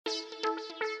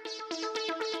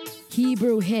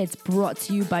Hebrew Hits, brought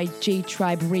to you by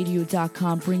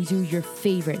JTribeRadio.com, brings you your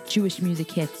favorite Jewish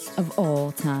music hits of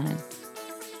all time.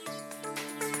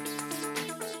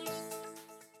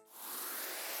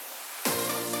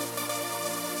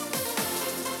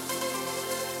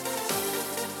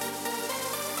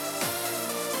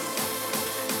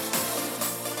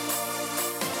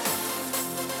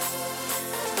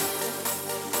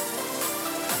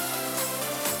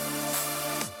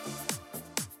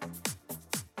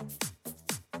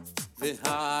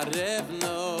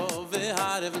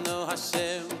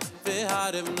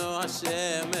 V'harevno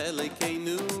Hashem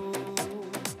Elokeinu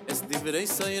Es divrei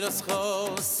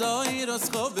soiroscho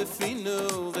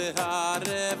befinu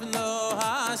V'harevno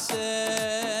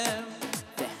Hashem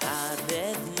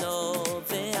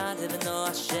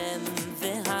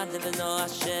V'harevno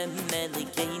Hashem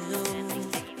Elokeinu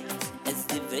Es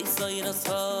divrei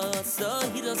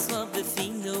soiroscho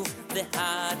befinu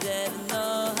V'harevno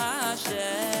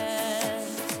Hashem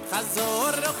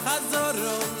Chazoro,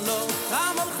 lo,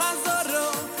 chamol chazoro,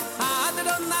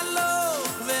 hadron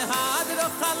aloch, vehadro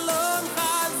chalon,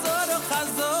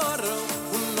 chazoro,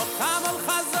 uno chamol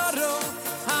chazoro,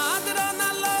 hadron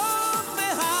aloch,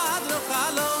 vehadro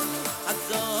chalon.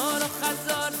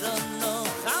 Chazoro, no,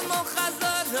 chamol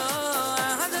chazoro,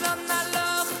 hadron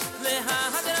aloch,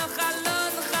 vehadro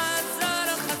chalon,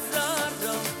 chazoro,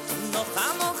 no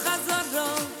chamol chazoro.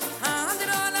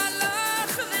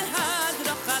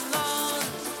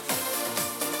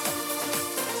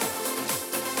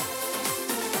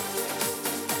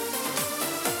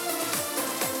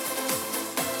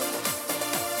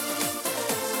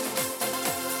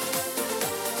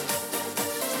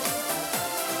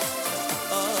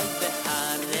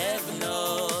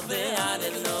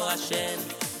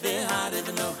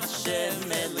 V'harevno Hashem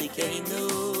Elokeinu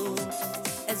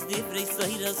Es divrei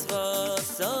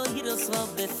soiroscho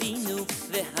befinu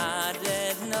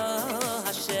V'harevno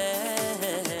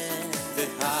Hashem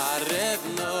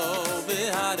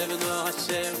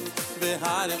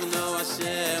V'harevno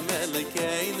Hashem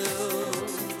Elokeinu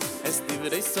Es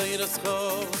divrei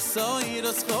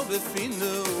soiroscho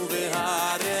befinu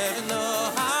V'harevno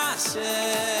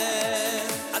Hashem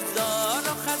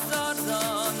Chazoro,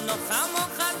 no chamo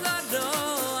chazoro,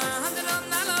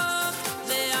 hadron aloch,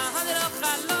 vehadro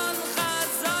chalon,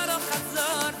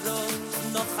 chazoro,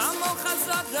 no chamo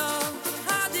chazoro,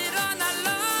 hadron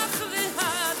aloch,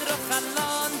 vehadro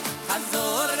chalon,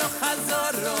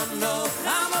 chazoro, no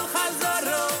chamo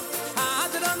chazoro,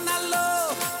 hadron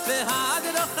aloch,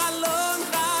 vehadro chalon,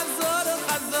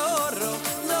 chazoro,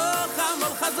 no chamo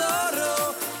chazoro,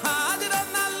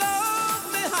 hadron aloch,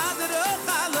 vehadro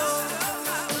chalon.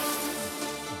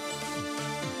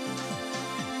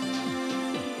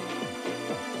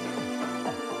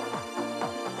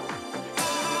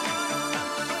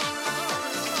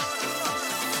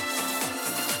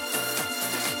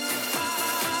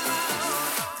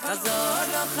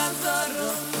 Chazoro,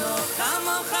 no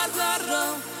chamo chazoro,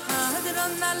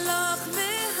 hadron aloch,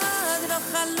 vehadro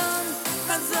chalon,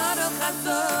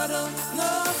 chazoro, no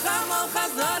chamo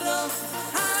chazoro,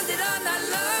 hadron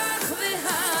aloch,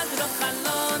 vehadro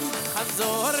chalon.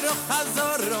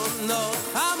 Chazoro, no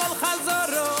chamo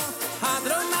chazoro,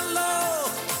 hadron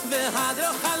aloch,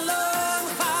 vehadro chalon,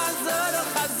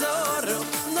 chazoro,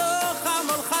 no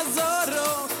chamo chazoro,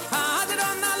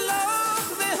 hadron aloch,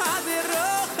 vehadro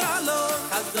chalon.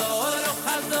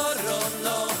 Chazoro,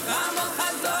 no chamo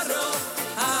chazoro,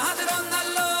 hadron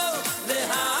aloch,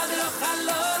 vehadro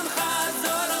chalon,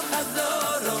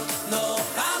 chazoro, no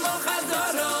chamo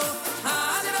chazoro,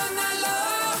 hadron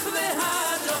aloch,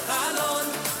 vehadro chalon,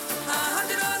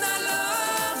 hadron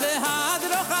aloch,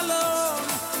 vehadro chalon,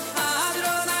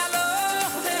 hadron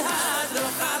aloch, vehadro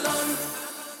chalon.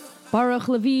 Baruch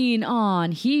Levine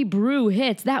on Hebrew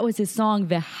Hits. That was his song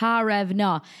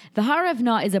V'harevna.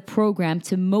 V'harevna is a program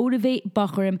to motivate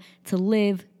Bachurim to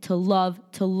live, to love,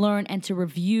 to learn, and to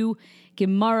review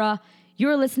Gemara.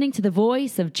 You're listening to the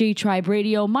voice of J-Tribe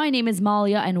Radio. My name is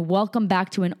Malia, and welcome back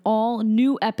to an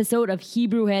all-new episode of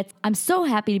Hebrew Hits. I'm so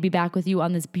happy to be back with you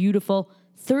on this beautiful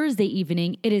Thursday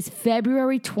evening. It is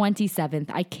February 27th.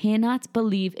 I cannot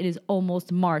believe it is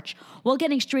almost March. Well,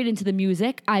 getting straight into the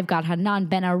music, I've got Hanan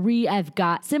Ben Ari, I've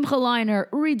got Simcha Leiner,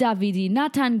 Uri Davidi,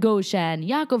 Natan Goshen,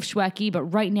 Yaakov Shweki, but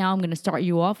right now I'm going to start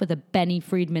you off with a Benny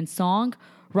Friedman song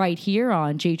right here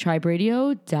on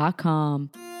JTribeRadio.com.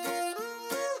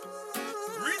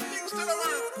 Greetings to the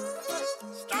world.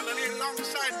 Standing here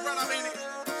alongside Brother Benny,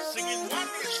 singing one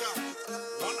nation,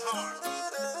 one heart.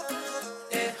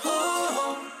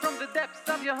 From the depths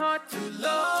of your heart to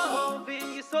love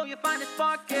in your soul, you find a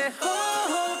spark, yeah.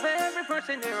 Oh, every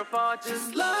person near or far,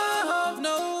 just love,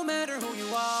 no matter who you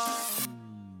are.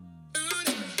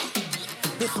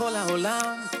 בכל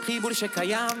העולם, חיבור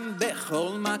שקיים בכל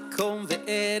מקום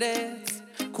וארץ.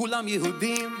 כולם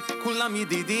יהודים, כולם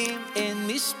ידידים, אין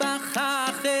משפחה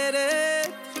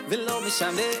אחרת. ולא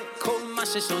משנה כל מה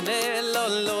ששונה,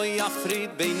 לא יפריד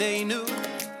בינינו.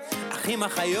 אחים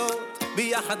אחיות,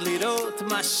 ביחד לראות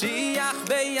משיח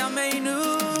בימינו.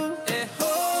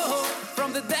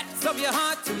 From the depths of your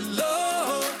heart to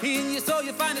low, in your soul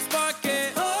you find a spark,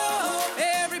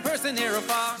 yeah. Every person near or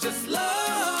far, just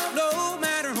love, no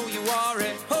matter who you are,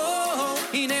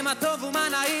 הנה מה טוב ומה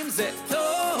נעים זה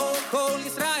טוב, כל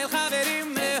ישראל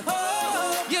חברים,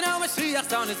 you know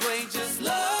Mashiach's on his way, just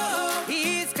love,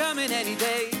 he's coming any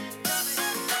day.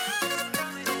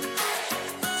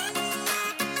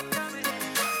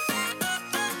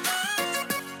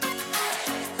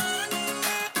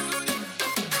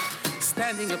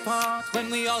 Standing apart when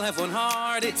we all have one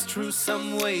heart, it's true some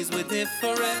ways we're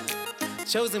different.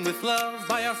 Chosen with love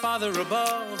by our Father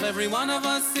above, every one of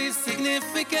us is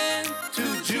significant.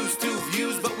 Two Jews, two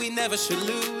views, but we never should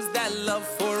lose that love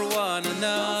for one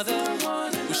another.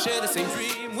 We share the same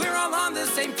dream, we're all on the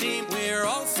same team, we're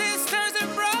all sisters and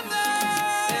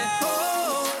brothers.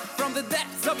 From the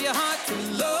depths of your heart to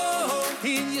low,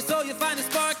 in your soul you find a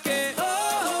spark,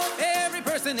 yeah. Every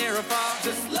person near or far,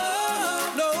 just love,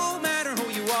 no matter who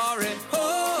you are,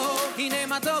 הנה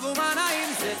מה טוב ומה נעים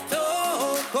זה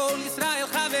טוב, כל ישראל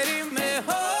חברים,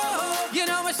 you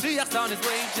know Mashiach's on his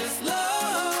way, just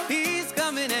love, he's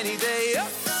coming any day.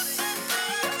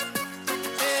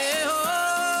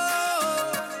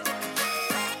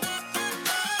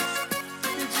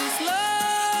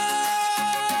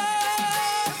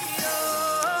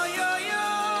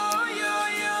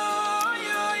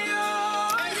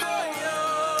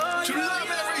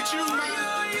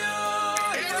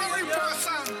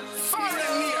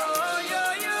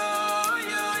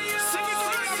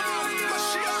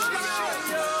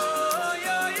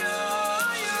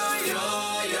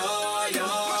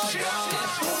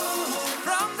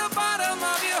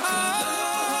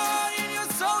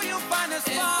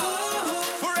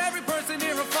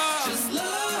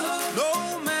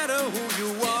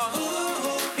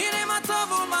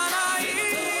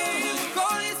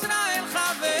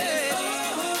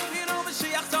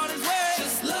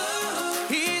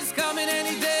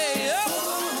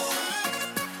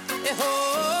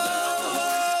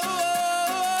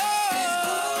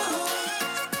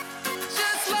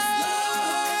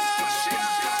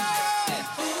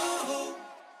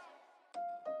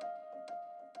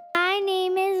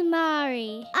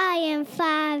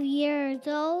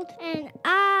 And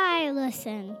I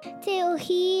listen to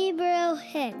Hebrew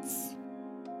Hits.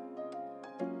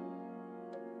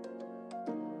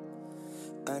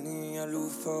 אני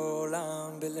אלוף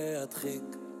העולם בלהדחיק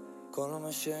כל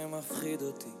מה שמפחיד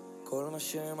אותי, כל מה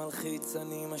שמלחיץ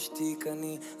אני משתיק.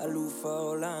 אני אלוף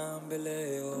העולם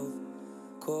בלאהוב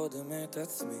קודם את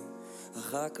עצמי,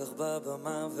 אחר כך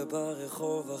בבמה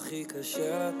וברחוב הכי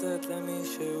קשה לתת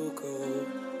למישהו קרוב.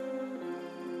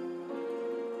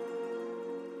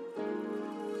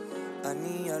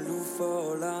 אני אלוף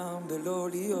העולם בלא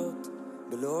להיות,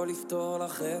 בלא לפתור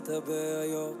לך את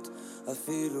הבעיות.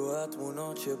 אפילו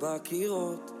התמונות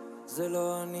שבקירות זה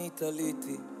לא אני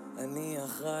תליתי, אני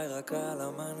אחראי רק על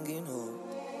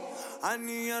המנגינות.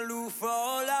 אני אלוף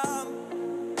העולם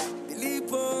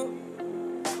ליפול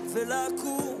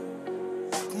ולקום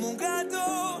כמו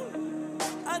גדול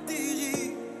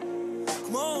אדירי,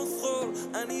 כמו סחול.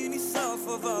 אני נשרף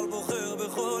אבל בוחר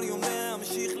בכל יום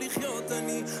להמשיך לחיות.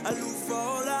 אני אלוף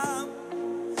העולם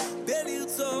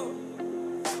בלרצות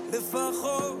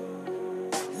לפחות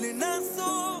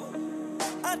לנסות.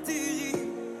 את תראי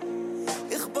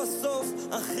איך בסוף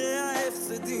אחרי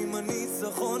ההפסדים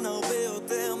הניצחון הרבה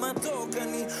יותר מתוק.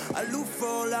 אני אלוף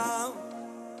העולם.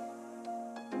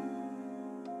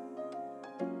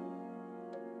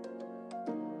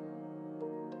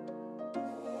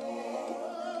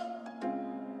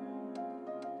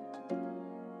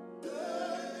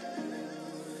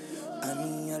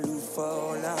 אני אלוף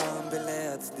העולם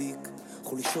בלהצדיק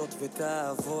חולשות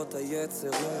ותאוות היצר.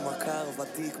 הוא מכר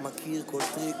ותיק, מכיר כל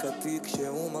טריק עתיק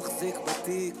שהוא מחזיק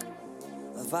בתיק.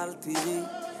 אבל תראי,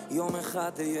 יום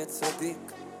אחד אהיה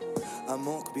צדיק.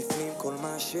 עמוק בפנים כל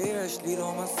מה שיש לי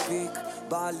לא מספיק.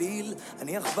 בעליל,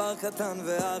 אני עכבר קטן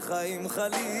והחיים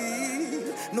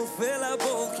חליל. נופל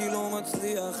הבור כי לא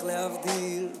מצליח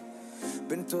להבדיל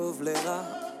בין טוב לרע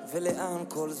ולאן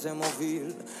כל זה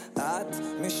מוביל. את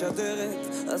משדרת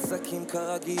עסקים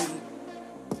כרגיל,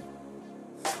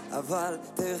 אבל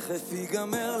תכף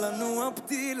ייגמר לנו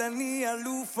הפתיל, אני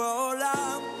אלוף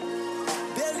העולם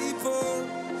בליפול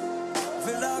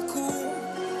ולקום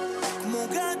כמו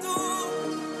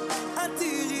גדול, את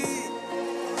תראי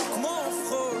כמו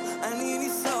אופחול, אני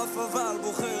נשרף אבל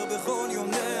בוחר בכל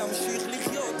יום להמשיך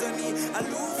לחיות, אני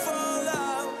אלוף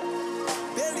העולם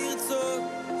בלרצות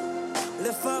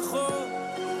לפחות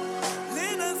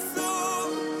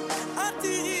לנסות, את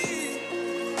תראי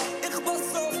איך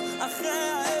בסוף אחרי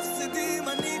ההפסדים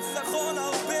הניצחון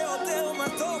הרבה יותר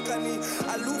מתוק, אני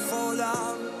אלוף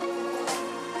העולם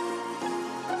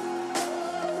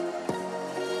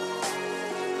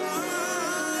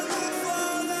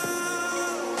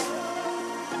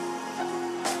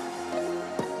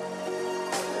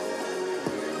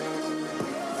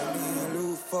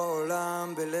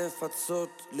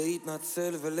בלפצות,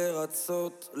 להתנצל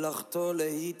ולרצות, לחטוא,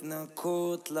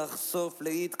 להתנקות, לחשוף,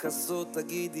 להתכסות,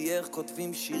 תגידי איך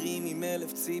כותבים שירים עם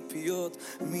 1000 ציפיות,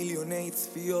 מיליוני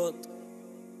צפיות.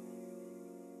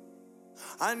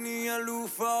 אני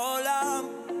אלוף העולם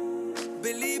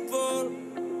בליפול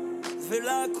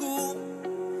ולקום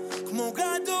כמו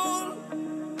גדול,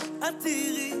 את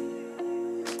תראי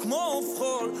כמו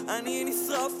אופחול, אני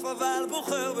נשרף אבל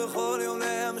בוחר בכל יום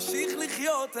להמשיך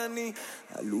לחיות, אני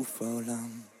אלוף העולם.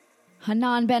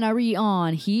 Hanan Ben-Ari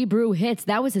on Hebrew Hits.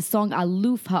 That was his song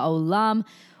Aluf Ha'olam,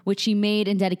 which he made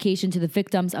in dedication to the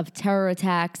victims of terror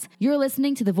attacks. You're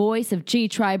listening to the voice of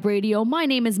J-Tribe Radio. My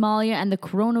name is Malia, and the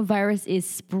coronavirus is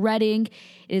spreading.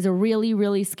 It is a really,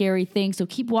 really scary thing, so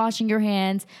keep washing your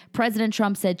hands. President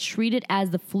Trump said treat it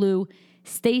as the flu.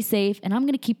 Stay safe, and I'm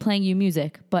going to keep playing you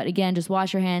music. But again, just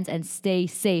wash your hands and stay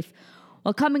safe.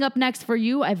 Well, coming up next for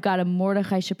you, I've got a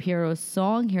Mordechai Shapiro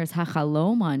song. Here's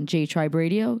Hachalom on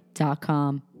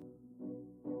jtriberadio.com.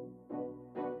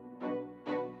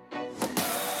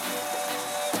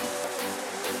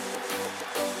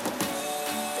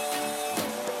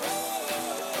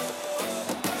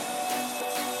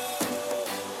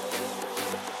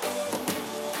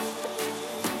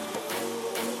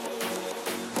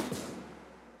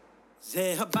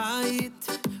 זה הבית,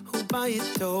 הוא בית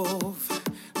טוב,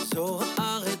 זו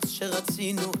הארץ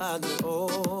שרצינו עד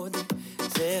מאוד.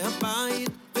 זה הבית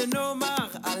ונאמר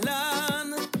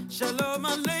אהלן, שלום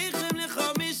עליכם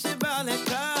לכל מי שבא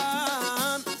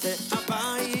לכאן. זה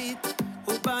הבית,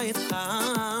 הוא בית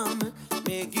חם,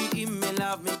 מגיעים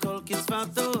אליו מכל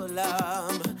קצוות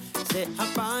עולם. זה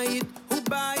הבית, הוא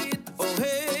בית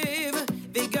אוהב,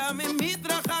 וגם אם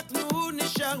התרחקנו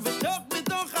נשאר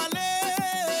בתוך הלב.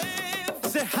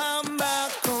 זה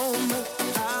המקום,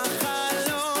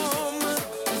 החלום,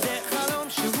 זה חלום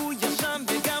שהוא ישן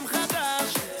וגם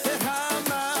חדש. זה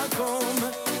המקום,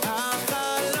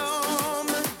 החלום,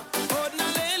 עוד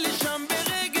נעלה לשם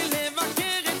ברגל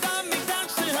לבקר את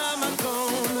המקדש. זה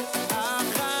המקום,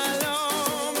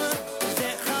 החלום,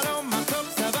 זה חלום מתוק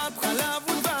זבת חלב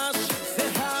ודבש. זה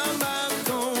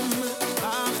המקום,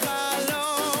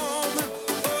 החלום,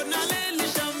 עוד נעלה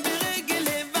לשם ברגל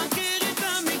לבקר את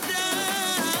המקדש.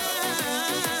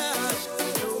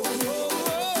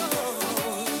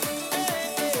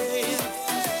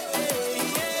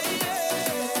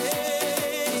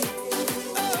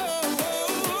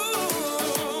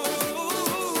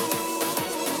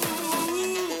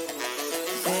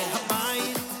 זה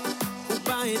הבית, הוא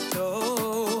בית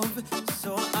טוב,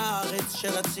 זו הארץ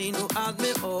שרצינו עד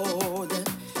מאוד.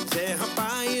 זה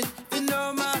הבית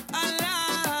ונאמר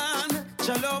אהלן,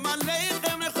 שלום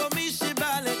עליכם לכל מי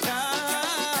שבא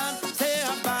לכאן. זה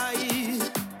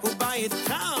הבית, הוא בית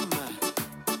חם,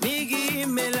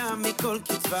 מגיעים אליו מכל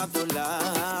קצוות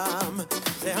עולם.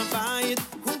 זה הבית,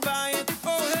 הוא בית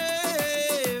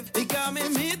אוהב, וגם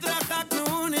אם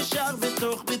התרחקנו נשאר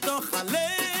בתוך הלב.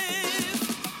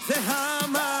 זה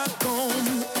המקום,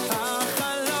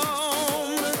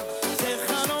 החלום, זה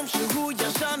חלום שהוא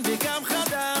ישן וגם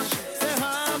חדש. זה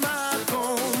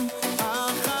המקום,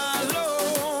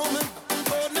 החלום,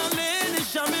 עוד נעלה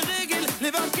לשם ברגל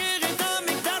לבקר את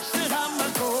המקדש. זה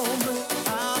המקום,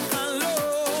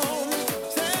 החלום,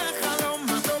 זה חלום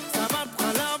מתוק זבת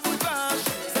חלב ודבש.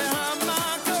 זה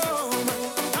המקום,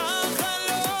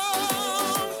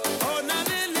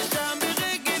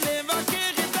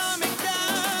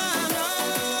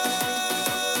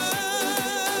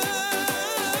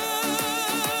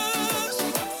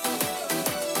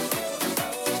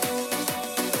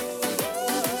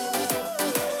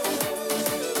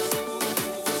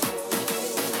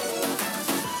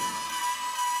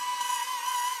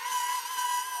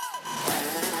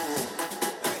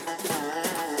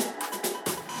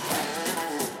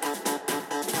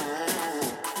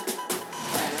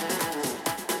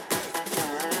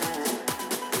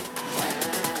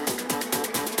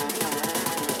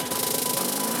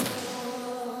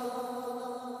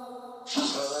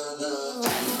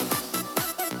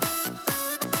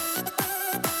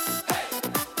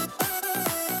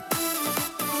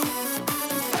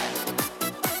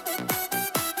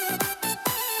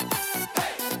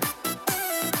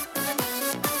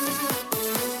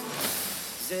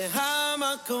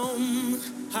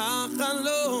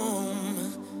 החלום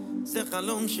זה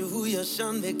חלום שהוא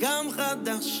ישן וגם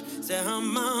חדש, זה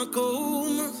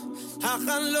המקום.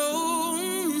 החלום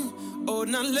עוד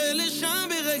נעלה לשם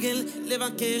ברגל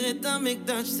לבקר את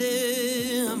המקדש, זה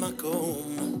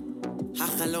המקום.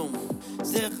 החלום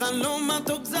זה חלום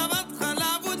מתוק זבת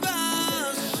חלב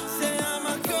ודבש, זה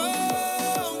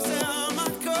המקום, זה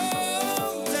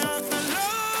המקום, זה החלום.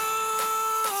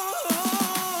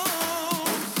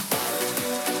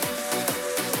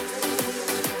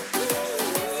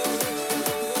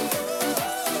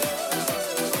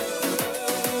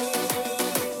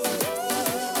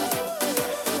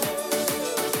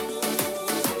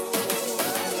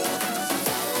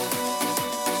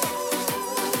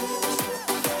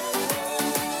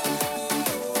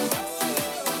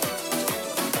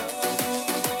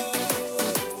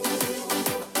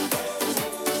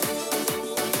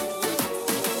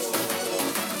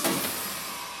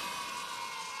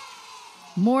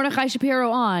 Mordechai Shapiro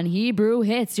on Hebrew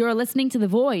Hits. You're listening to the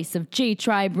voice of J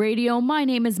Tribe Radio. My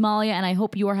name is Malia, and I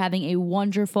hope you are having a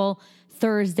wonderful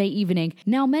Thursday evening.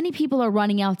 Now, many people are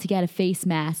running out to get a face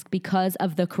mask because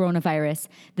of the coronavirus.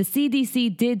 The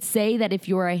CDC did say that if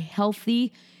you're a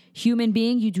healthy human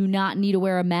being, you do not need to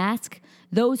wear a mask.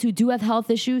 Those who do have health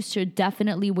issues should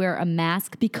definitely wear a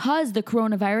mask because the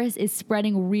coronavirus is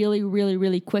spreading really, really,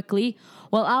 really quickly.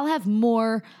 Well, I'll have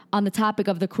more on the topic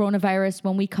of the coronavirus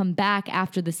when we come back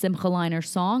after the Simcha Liner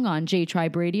song on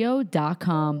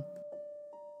jtriberadio.com.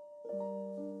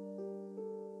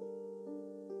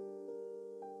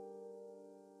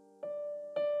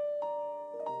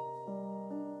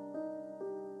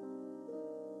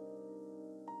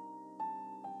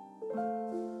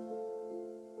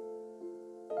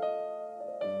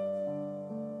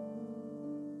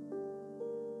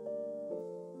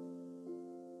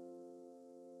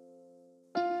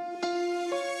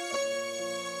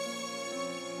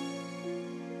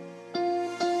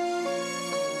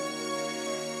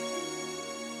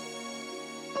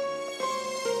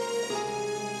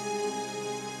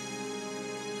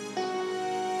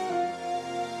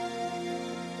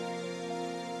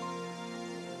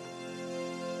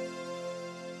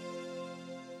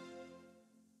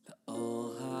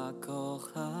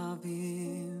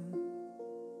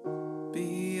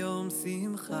 ביום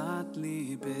שמחת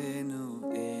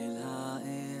ליבנו אל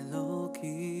האלוקים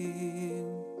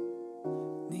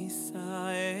נישא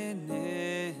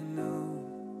עינינו,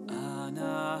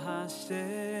 אנא השם,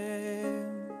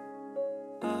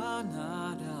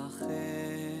 אנא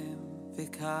רחם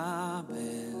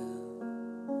וקבל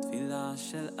תפילה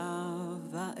של אב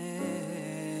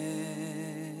ואם.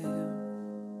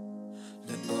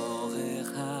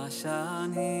 לאורך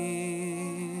השנים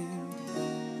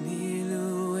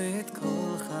מילאו את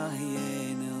כל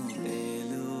חיינו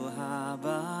אלו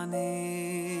הבנים,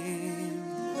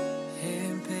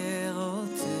 הם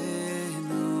פירותינו,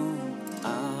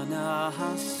 אנא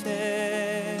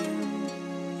השם,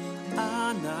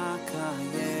 אנא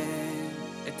קיים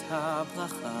את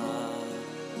הברכה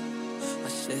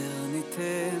אשר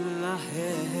ניתן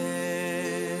להם.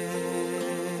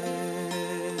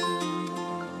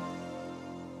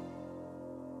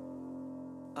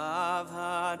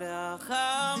 אבהדך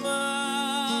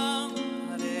אמר,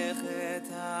 הלכת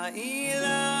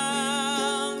האילם,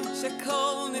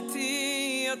 שכל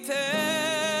נטיותיך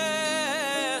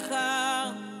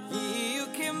יהיו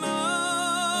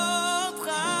כמותך,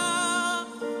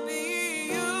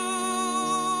 ויהיו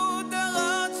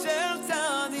דורות של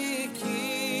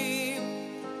צדיקים,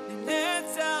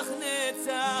 לנצח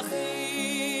נצחים.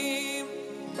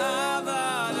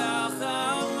 אבהדך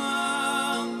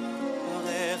אמר,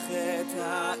 את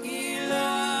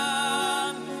האילן,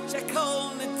 שכל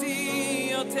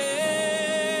נטיותיך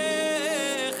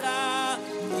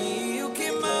יהיו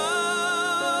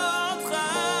כמותך,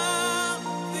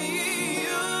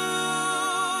 ויהיו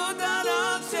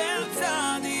דורות של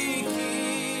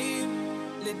צדיקים,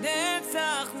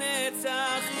 לנצח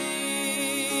נצחים.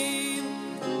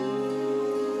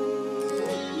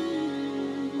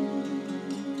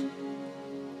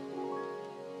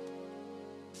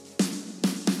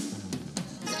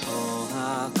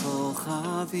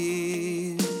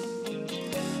 הכוכבים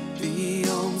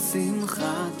ביום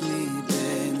שמחת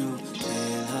ליבנו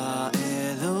אל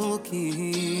האלוקים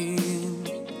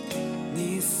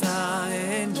נישא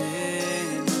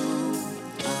עינינו,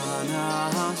 אנא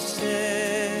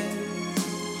השם,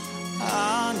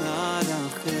 אנא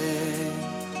רחם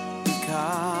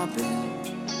וקבל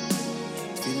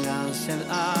תפילה של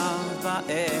אב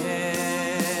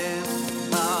ואם.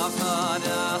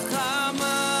 אבהדך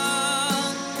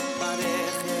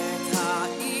ברך את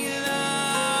האילן,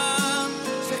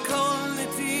 שכל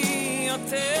נטיותיך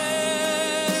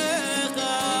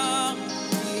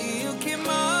יהיו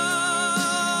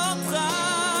כמותך,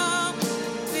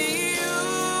 ויהיו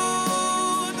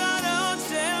דורות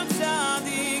של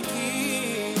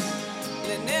צדיקים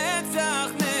לנצח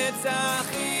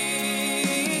נצחים.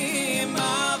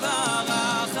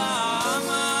 אברך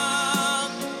אמר,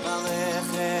 ברך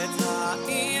את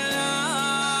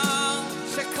האילן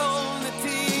שכל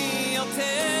נטיותיך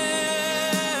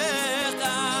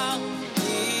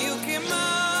יהיו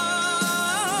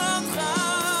כמותך,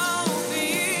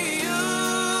 ויהיו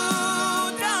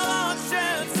דורות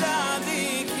של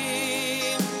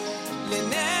צדיקים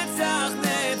לנצח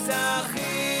נצחים.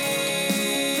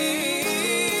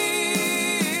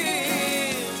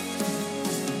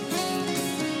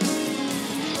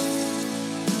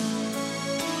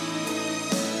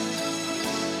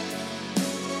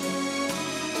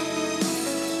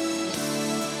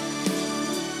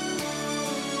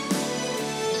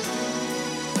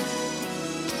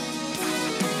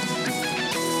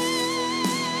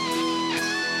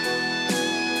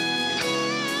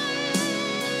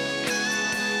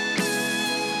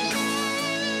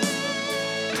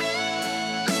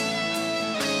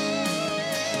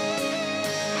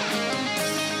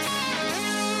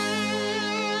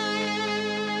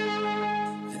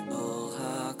 לאור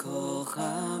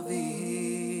הכוכבים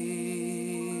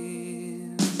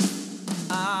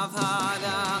אב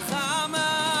הדרך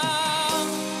אמר,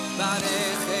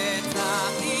 ברך את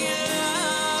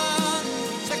האילן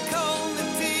שכל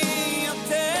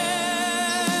נטיותיך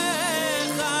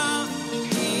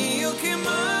יהיו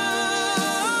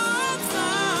כמותך,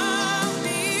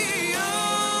 ויהיו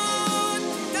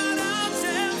דורות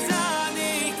של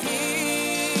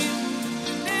צדיקים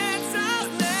לנצח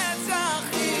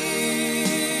נצחים.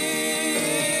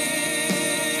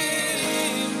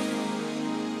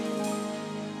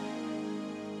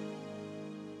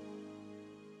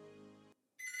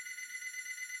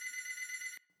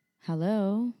 Hello?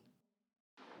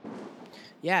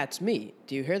 Yeah, it's me.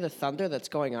 Do you hear the thunder that's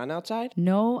going on outside?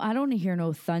 No, I don't hear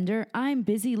no thunder. I'm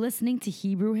busy listening to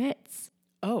Hebrew hits.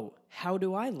 Oh, how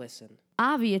do I listen?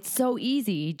 Avi, it's so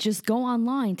easy. Just go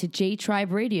online to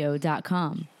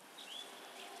jtriberadio.com.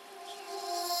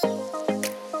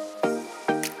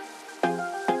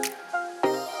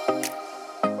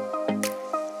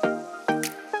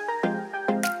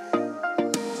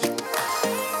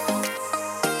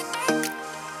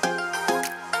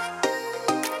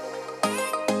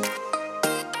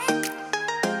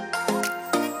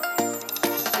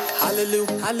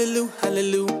 Hallelujah, hallelujah,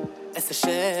 hallelujah. Es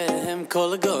Hashem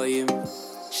kol hagoyim.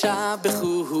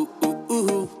 Shabechuhu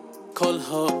kol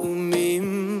ha'umim.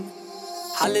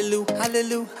 Hallelujah,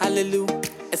 hallelujah, hallelujah.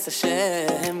 Es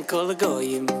Hashem kol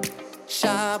hagoyim.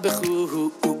 Shabechuhu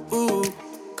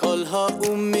kol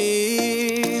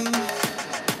ha'umim.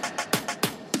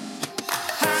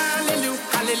 Hallelujah,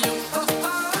 hallelujah.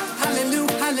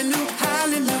 Hallelujah, hallelujah,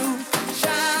 hallelujah.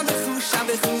 Shabechu,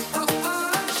 shabechu.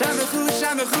 Shabechu,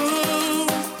 shabechu.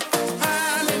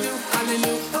 Hallelujah,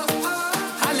 hallelujah.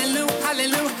 Hallelujah,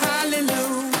 hallelujah,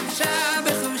 hallelujah.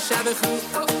 Shabechu, shabechu.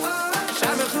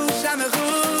 Shabechu, shabechu.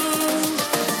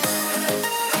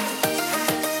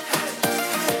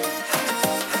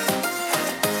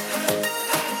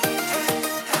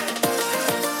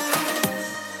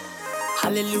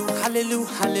 Hallelujah,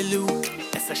 hallelujah,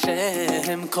 hallelujah. Es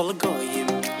Hashem kol hagoyim.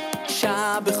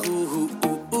 Shabechu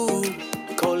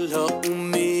kol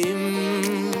ha'umim.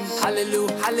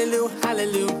 Hallelujah, hallelujah,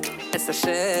 hallelujah. Es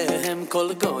Hashem kol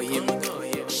hagoyim.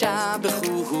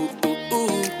 Shabechu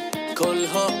kol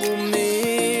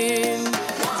ha'umim.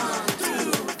 1,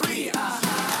 2, 3.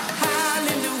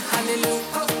 Hallelujah, hallelujah.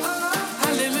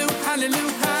 Hallelujah,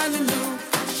 hallelujah, hallelujah.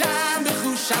 Shabechu,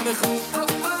 shabechu.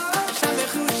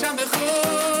 Shabechu, shabechu.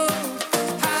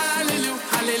 Hallelujah,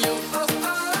 hallelujah.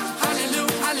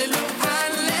 Hallelujah, hallelujah,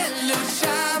 hallelujah.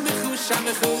 Shabechu,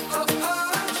 shabechu.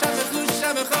 Shabechu,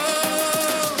 shabechu.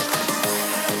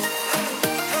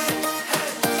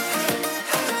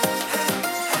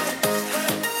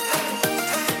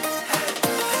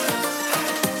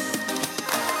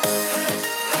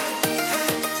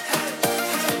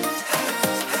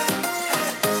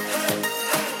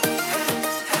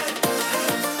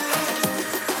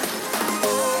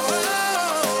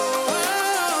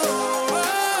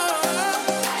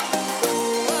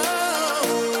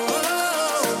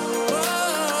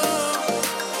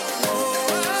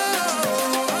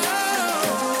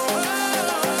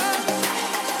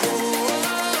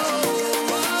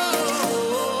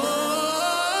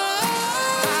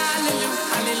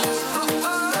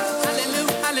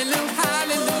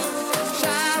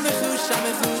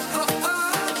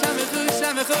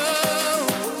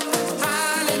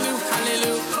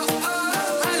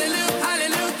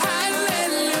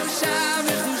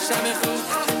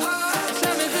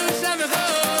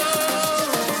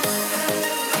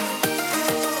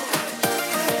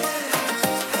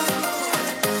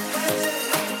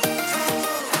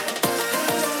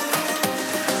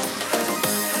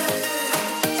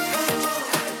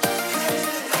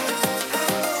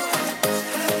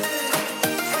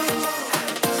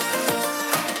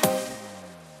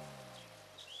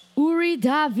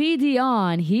 Davidi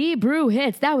on Hebrew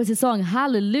Hits. That was his song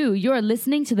Hallelujah. You're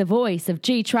listening to the voice of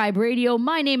J Tribe Radio.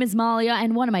 My name is Malia,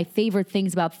 and one of my favorite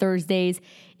things about Thursdays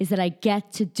is that I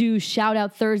get to do Shout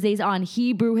Out Thursdays on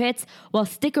Hebrew Hits. Well,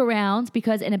 stick around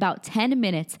because in about 10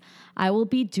 minutes, I will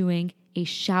be doing a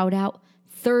Shout Out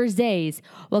Thursdays.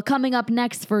 Well, coming up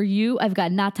next for you, I've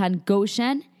got Natan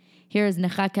Goshen. Here's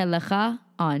Nechaka Lecha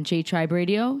on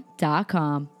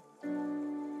jtriberadio.com.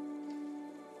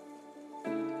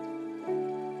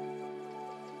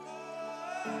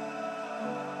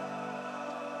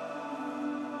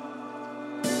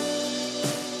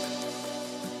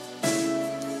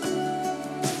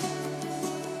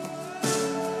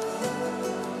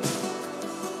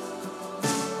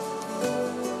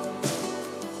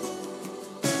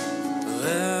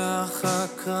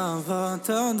 הקרבות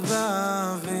עוד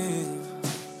באוויר,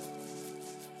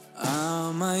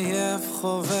 עם עייף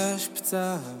חובש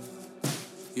פצעיו,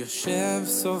 יושב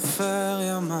סופר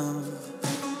ימיו,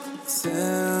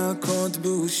 צעקות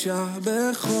בושה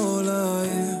בכל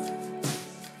העיר,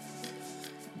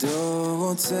 דור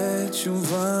רוצה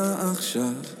תשובה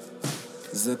עכשיו,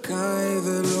 זכאי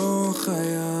ולא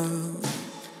חייב.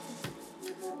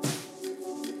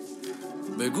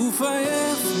 בגוף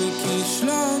עייף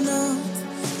מכישלונות,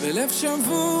 בלב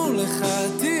שבור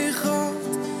לחתיכות,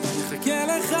 נחכה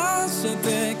לך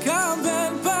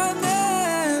שתקבל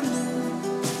פנינו.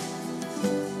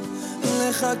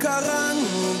 לך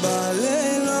קראנו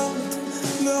בלילות,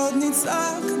 ועוד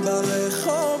נצעק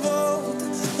ברחובות,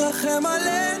 רחם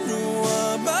עלינו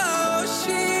אבא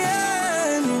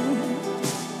הושיענו,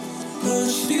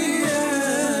 הושיענו.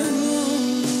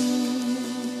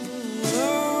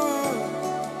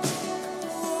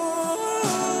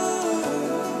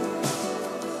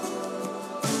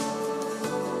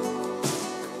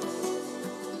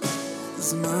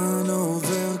 זמן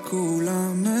עובר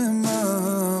כולם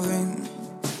ממהרים,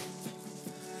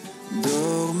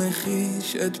 דור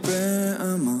מחיש את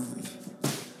פעמיו,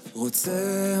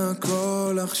 רוצה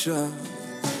הכל עכשיו,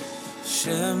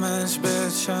 שמש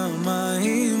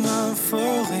בשמיים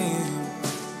אפורים,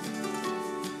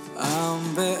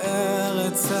 עם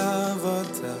בארץ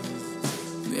אבותיו,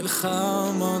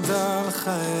 נלחם עוד על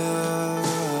חייו.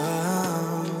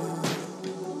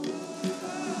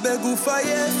 בגוף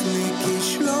עייף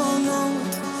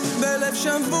מכישלונות, בלב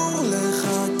שבור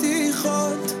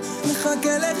לחתיכות,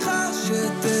 נחכה לך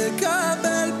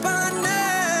שתקבל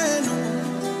פנינו.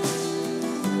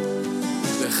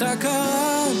 לך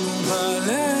קראנו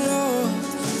בלילות,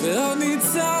 ועוד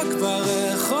נצעק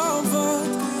ברחובות,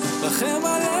 רחם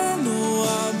עלינו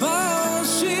אבא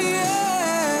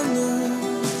הושיענו,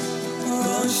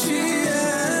 הושיענו.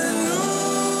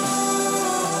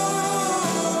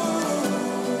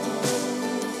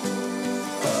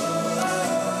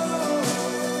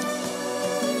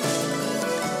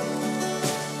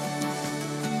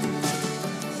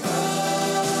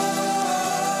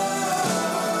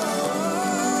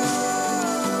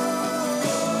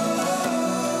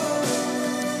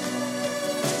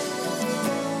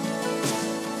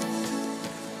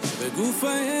 גוף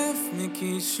עייף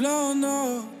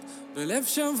מכישלונות, בלב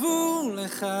שבור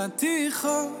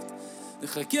לחתיכות,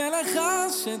 נחכה לך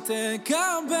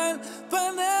שתקבל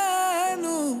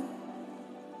פנינו.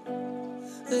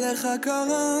 לך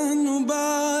קראנו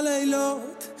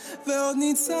בלילות, ועוד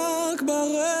נצעק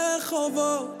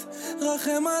ברחובות,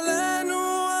 רחם עלינו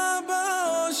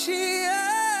אבא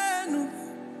הושיענו,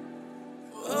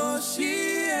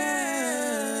 הושיענו.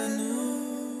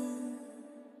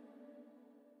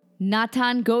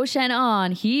 Natan Goshen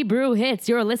on Hebrew Hits.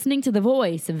 You're listening to the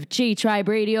voice of J Tribe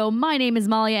Radio. My name is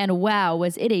Malia, and wow,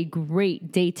 was it a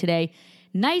great day today.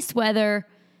 Nice weather.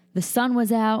 The sun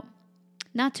was out.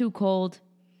 Not too cold.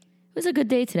 It was a good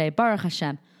day today. Baruch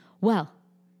Hashem. Well,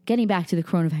 getting back to the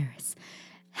coronavirus.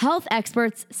 Health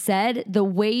experts said the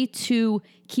way to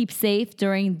keep safe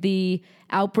during the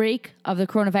outbreak of the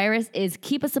coronavirus is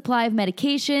keep a supply of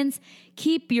medications,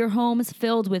 keep your homes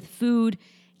filled with food,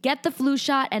 get the flu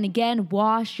shot, and again,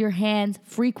 wash your hands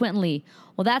frequently.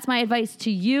 Well, that's my advice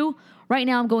to you. Right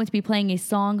now, I'm going to be playing a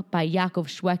song by Yaakov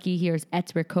Shweki. Here's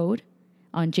Etzber Code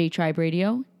on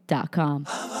jtriberadio.com.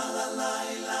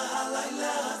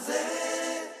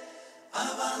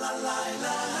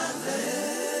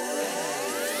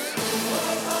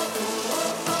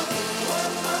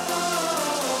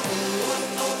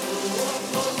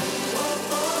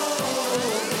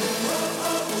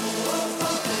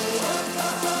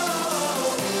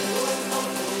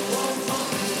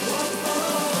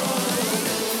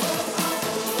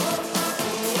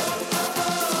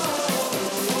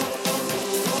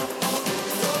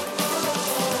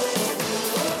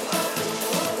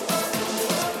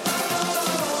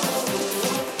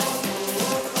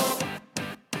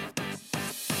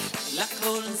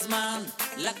 לכל זמן,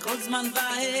 לכל זמן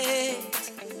ועת,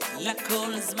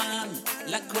 לכל זמן,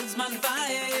 לכל זמן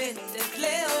ועת, את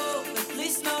לאהוב, את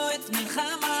לשנוא, את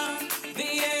מלחמה,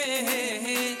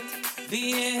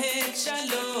 ויהיה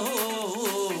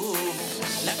שלום.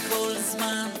 לכל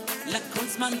זמן, לכל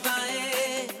זמן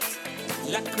ועת,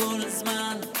 לכל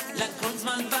זמן, לכל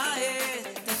זמן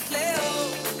ועת, את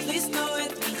לאהוב, את לשנוא,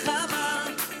 את מלחמה,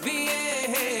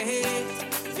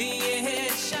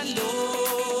 ויהיה שלום.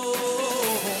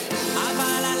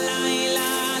 אבל הלילה,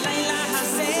 הלילה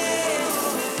הזה,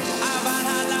 אבל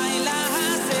הלילה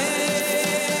הזה,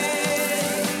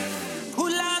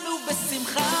 כולנו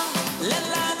בשמחה,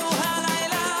 לנו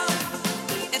הלילה,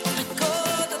 את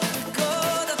ריקוד, את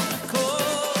ריקוד, את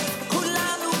ריקוד,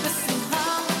 כולנו בשמחה,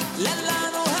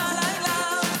 לנו הלילה,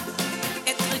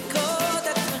 את ריקוד,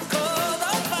 את ריקוד,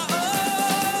 עוד ועוד.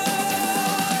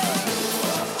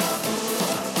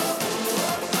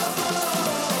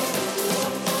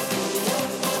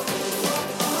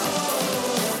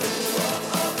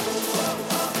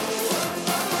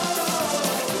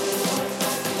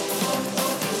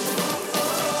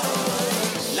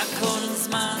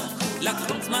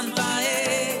 לכל זמן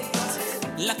ועת,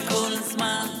 לכל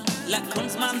זמן, לכל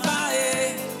זמן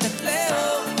ועת, את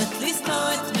לאהוב, את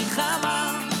לשנוא, את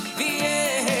מלחמה,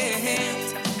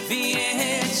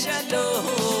 ויהיה שלום.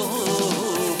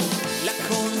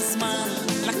 לכל זמן,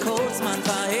 לכל זמן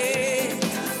ועת,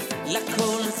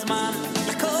 לכל זמן,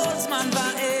 לכל זמן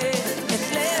ועת, את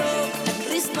לאהוב, את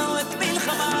לשנוא, את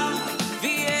מלחמה,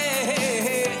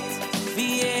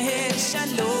 ויהיה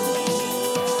שלום.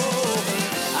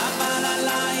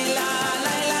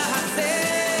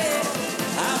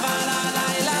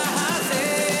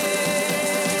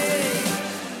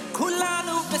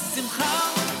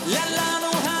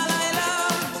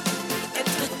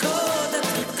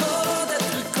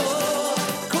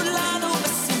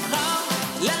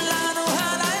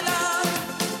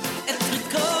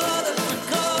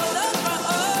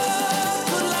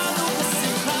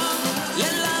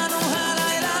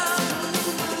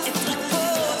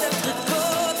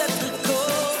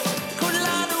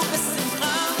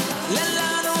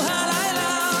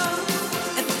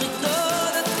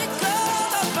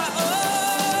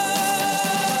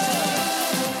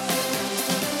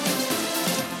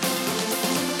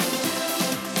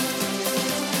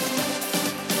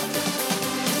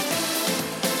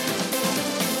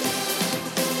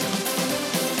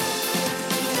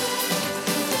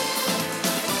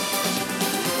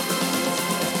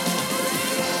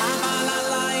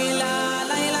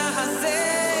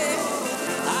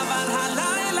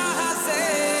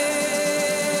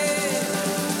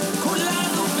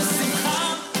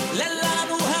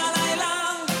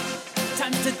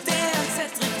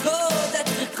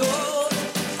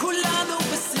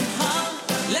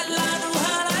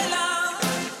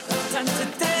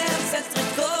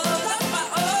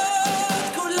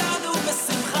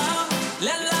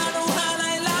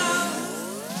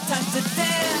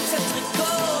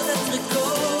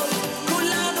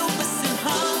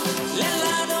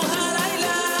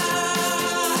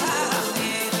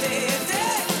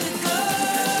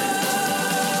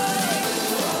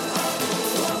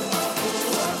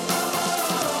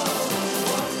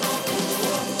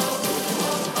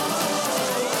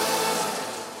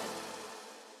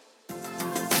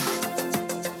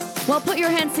 Well, put your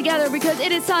hands together because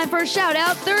it is time for Shout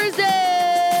Out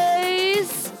Thursdays.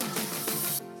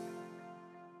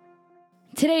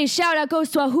 Today's shout out goes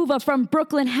to Ahuva from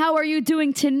Brooklyn. How are you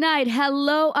doing tonight?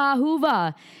 Hello,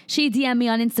 Ahuva. She DM'd me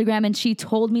on Instagram and she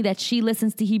told me that she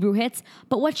listens to Hebrew Hits,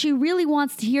 but what she really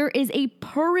wants to hear is a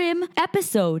Purim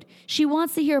episode. She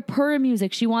wants to hear Purim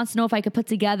music. She wants to know if I could put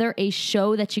together a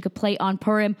show that she could play on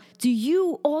Purim. Do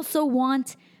you also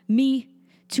want me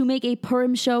to make a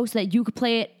Purim show so that you could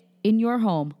play it in your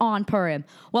home on Purim?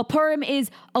 Well, Purim is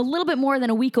a little bit more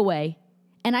than a week away,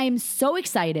 and I am so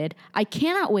excited. I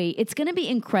cannot wait. It's going to be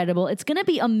incredible. It's going to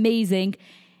be amazing,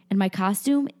 and my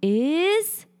costume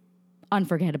is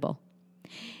unforgettable.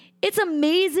 It's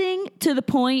amazing to the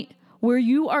point where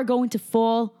you are going to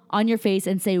fall on your face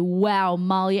and say, wow,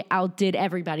 Molly outdid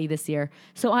everybody this year.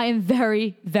 So I am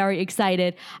very, very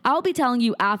excited. I'll be telling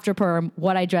you after Purim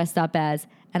what I dressed up as,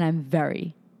 and I'm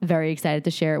very, very excited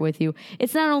to share it with you.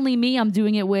 It's not only me, I'm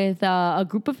doing it with a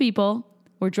group of people.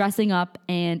 We're dressing up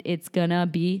and it's gonna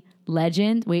be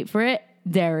legend. Wait for it.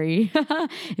 Derry.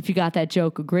 If you got that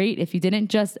joke, great. If you didn't,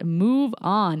 just move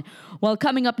on. Well,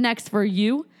 coming up next for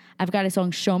you, I've got a song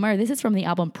Shomer. This is from the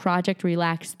album Project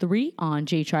Relax 3 on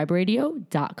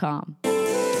jtriberadio.com.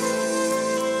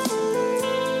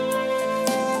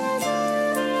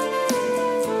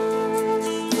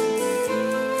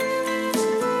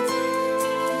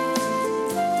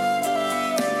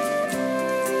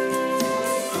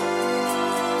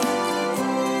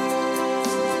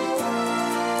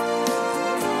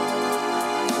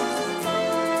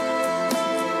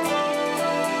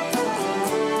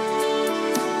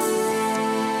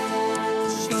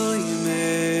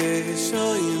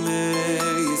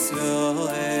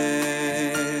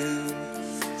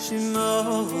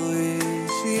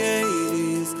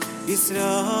 Israel,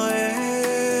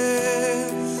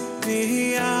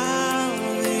 V'yam,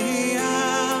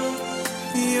 V'yam,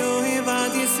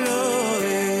 Yohivad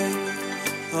Yisrael,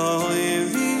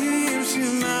 Oivim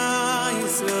Shema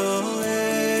Yisrael.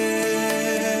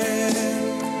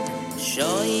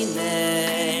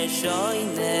 Shoiner,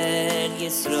 Shoiner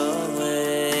Yisrael,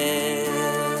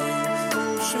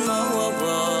 Shmo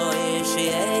Avoy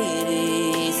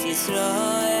Sheiris Yisrael.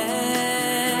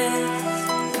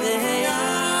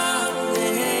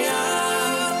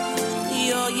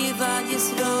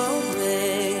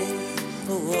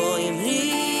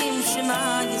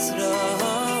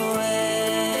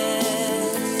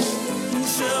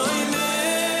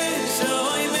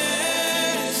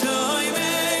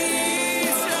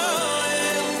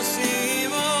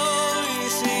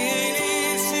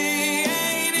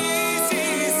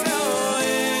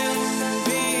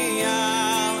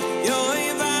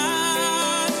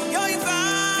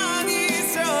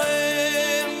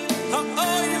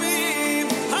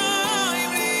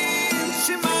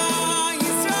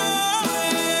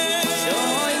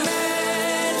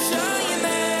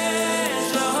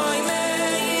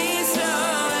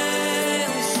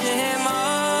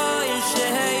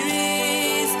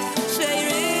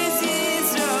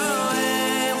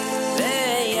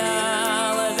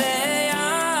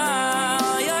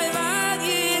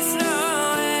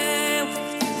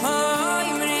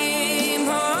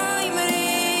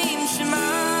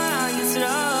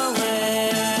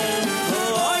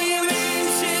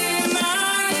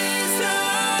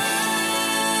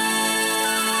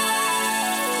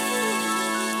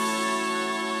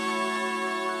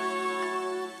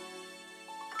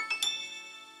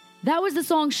 That was the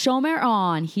song Shomer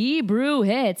on Hebrew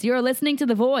Hits. You're listening to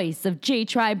the voice of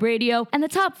J-Tribe Radio, and the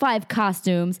top 5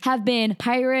 costumes have been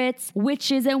pirates,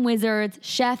 witches and wizards,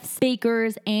 chefs,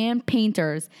 bakers, and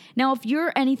painters. Now, if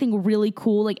you're anything really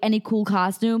cool, like any cool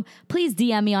costume, please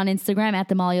DM me on Instagram at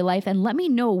Themalia Life and let me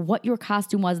know what your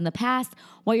costume was in the past,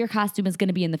 what your costume is going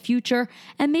to be in the future,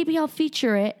 and maybe I'll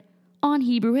feature it on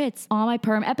Hebrew Hits on my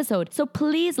Purim episode. So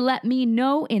please let me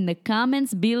know in the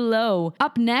comments below.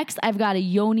 Up next, I've got a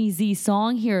Yoni Z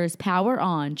song. Here's Power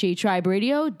on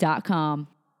jtriberadio.com.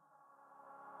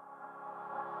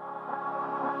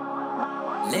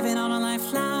 Living on a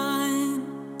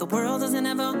lifeline, the world doesn't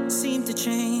ever seem to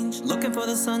change. Looking for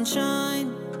the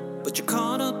sunshine, but you're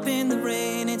caught up in the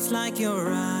rain. It's like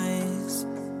your eyes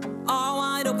are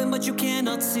wide open, but you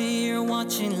cannot see. You're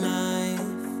watching life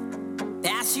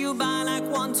pass you by like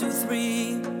 1, 2,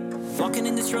 3. Walking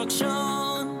in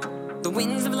destruction, the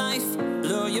winds of life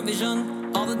blur your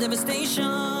vision. All the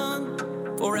devastation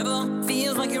forever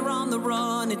feels like you're on the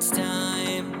run. It's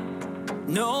time,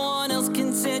 no one else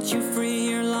can set you free.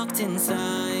 You're locked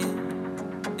inside,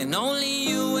 and only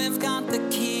you have got the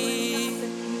key.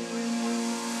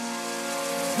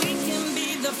 We can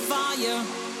be the fire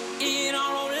in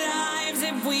our own lives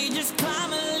if we just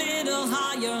climb a little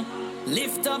higher.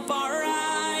 Lift up our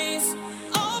eyes,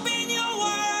 open your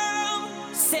world,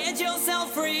 set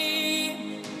yourself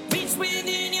free. Reach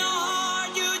within your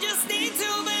heart, you just need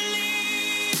to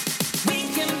believe. We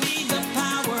can be the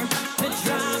power, the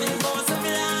driving force of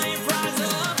life. Rise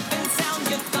up and sound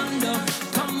your thunder,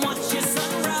 come watch your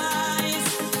sunrise.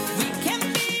 We can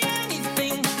be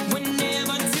anything, we're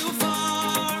never too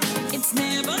far. It's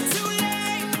never too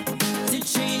late to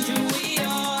change who we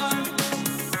are.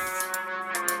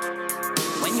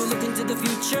 When you look into the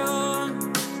future,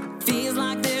 feels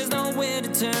like there's nowhere to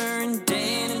turn.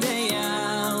 Day in and day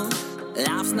out,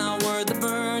 life's not worth the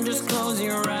burn. Just close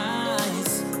your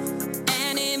eyes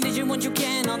and envision what you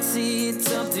cannot see.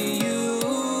 It's up to you,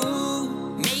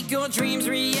 make your dreams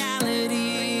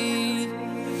reality.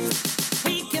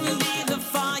 We can be the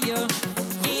fire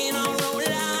in our own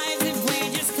lives if we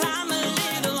just climb a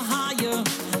little higher.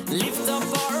 Lift up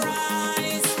our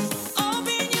eyes,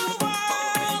 open your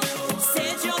world,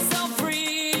 set yourself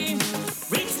free.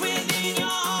 Reach within your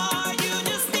heart, you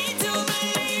just need to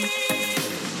believe.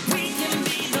 We can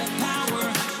be the power,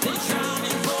 the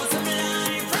driving force of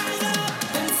life. Rise up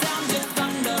and sound your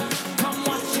thunder, come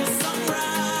watch your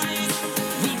sunrise.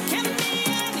 We can be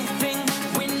anything,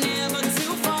 we're never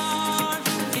too far.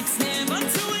 It's never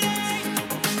too late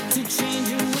to change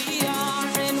who we are.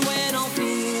 And when all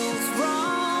feels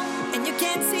wrong and you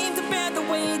can't seem to bear the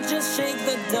weight, just shake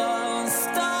the dust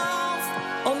off.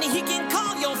 Only he can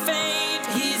call your fate.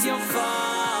 He's your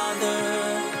father.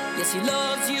 Yes, he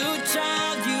loves you,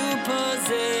 child. You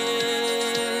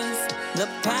possess the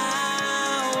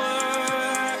power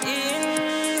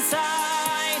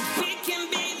inside. We can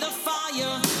be the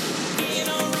fire in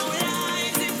our own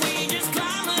lives if we just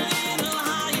climb a little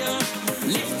higher.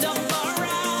 Lift up our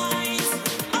eyes,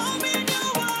 open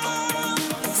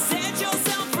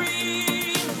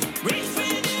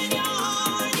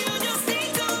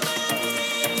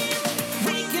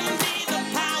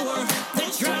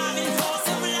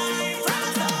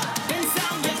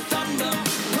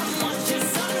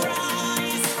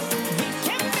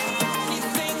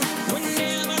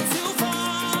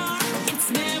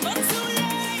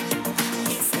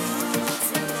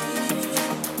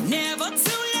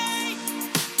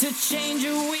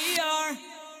we are.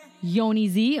 Yoni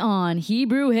Z on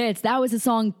Hebrew Hits. That was the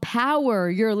song Power.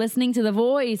 You're listening to the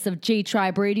voice of J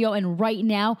Tribe Radio, and right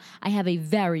now I have a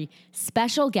very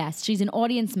special guest. She's an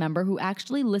audience member who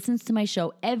actually listens to my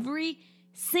show every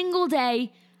single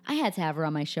day. I had to have her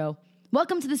on my show.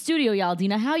 Welcome to the studio,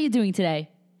 Yaldina. How are you doing today?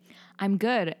 I'm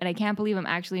good, and I can't believe I'm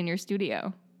actually in your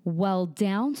studio. Well,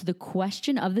 down to the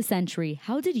question of the century.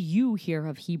 How did you hear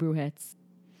of Hebrew Hits?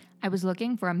 I was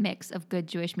looking for a mix of good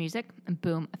Jewish music, and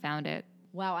boom, I found it.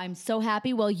 Wow, I'm so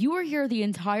happy. Well, you were here the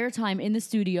entire time in the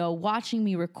studio watching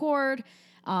me record,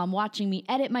 watching me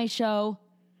edit my show,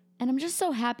 and I'm just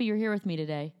so happy you're here with me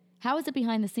today. How is it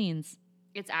behind the scenes?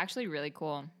 It's actually really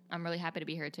cool. I'm really happy to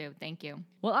be here too. Thank you.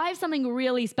 Well, I have something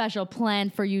really special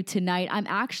planned for you tonight. I'm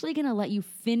actually going to let you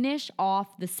finish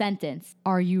off the sentence.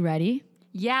 Are you ready?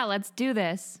 Yeah, let's do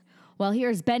this. Well,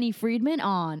 here's Benny Friedman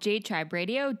on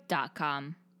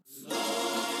jtriberadio.com.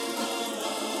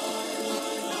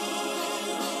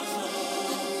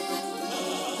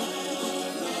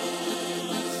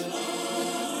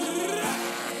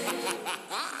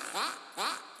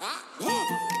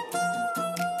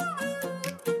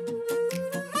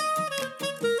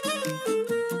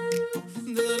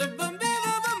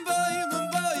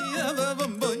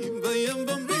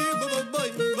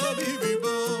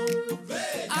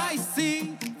 I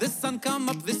see the sun come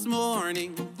up this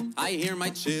morning. I hear my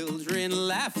children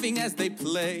laughing as they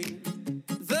play.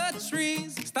 The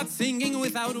trees start singing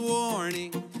without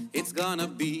warning. It's gonna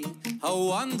be a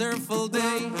wonderful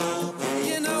day.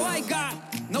 You know I got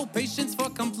no patience for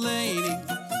complaining,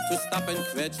 to stop and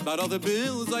kvetch about all the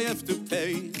bills I have to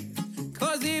pay.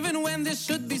 Cause even when there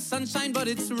should be sunshine but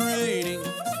it's raining,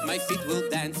 my feet will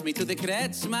dance me to the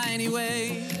kretschma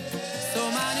anyway. So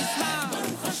manishma,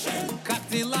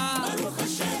 katila,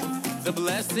 the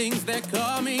blessings they're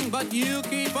coming, but you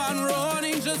keep on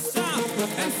running. Just stop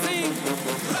and sing.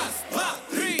 Раз, два,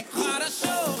 три,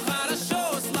 хорошо,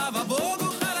 хорошо, слава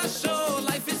Богу, хорошо.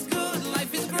 Life is good,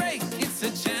 life is great, it's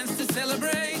a chance to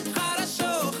celebrate.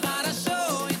 Хорошо,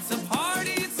 хорошо, it's a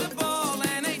party, it's a ball,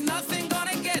 and ain't nothing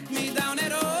gonna get me down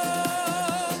at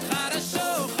all.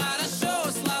 Хорошо,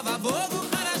 хорошо, слава Богу,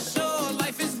 хорошо.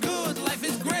 Life is good, life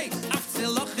is great,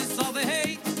 aftzilach is all the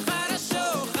hate.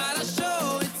 Хорошо,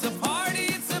 хорошо, it's a party,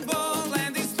 it's a ball,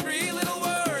 and these three little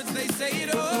words, they say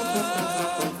it all.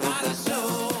 Хорошо,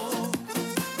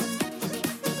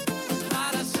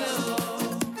 хорошо,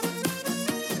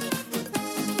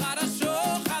 хорошо,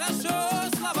 хорошо,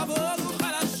 слава Богу,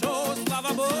 хорошо,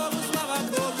 слава Богу, слава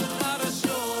Богу,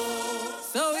 хорошо.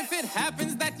 So if it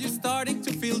happens that you're starting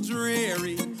to feel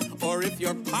dreary, or if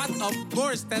your pot of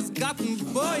borscht has gotten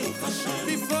boy,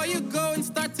 before you go and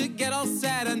start to get all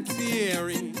sad and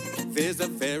teary, there's a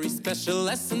very special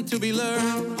lesson to be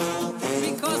learned.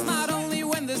 Because not only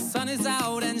when the sun is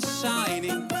out and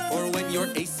shining, or when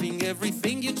you're acing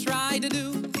everything you try to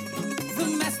do, the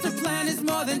master plan is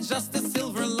more than just a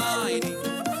silver lining.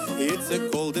 It's a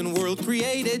golden world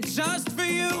created just for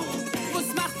you.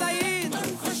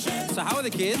 So how are the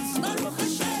kids?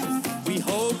 We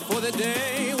hope for the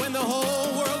day when the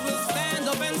whole world will stand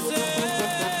up and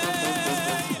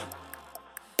say,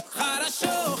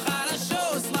 Хорошо,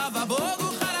 хорошо, слава Богу,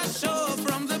 хорошо.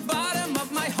 From the bottom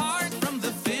of my heart, from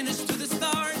the finish to the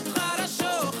start.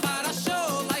 Хорошо,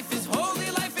 хорошо, life is holy,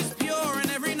 life is pure, and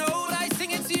every note I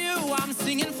sing it's you I'm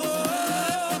singing for.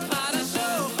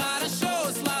 Хорошо, хорошо,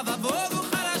 слава Богу,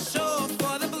 хорошо.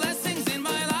 For the blessings in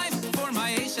my life, for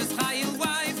my Ashes Chayil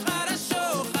wife. Хорошо,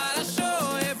 хорошо,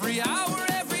 every hour,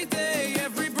 every day,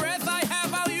 every breath I have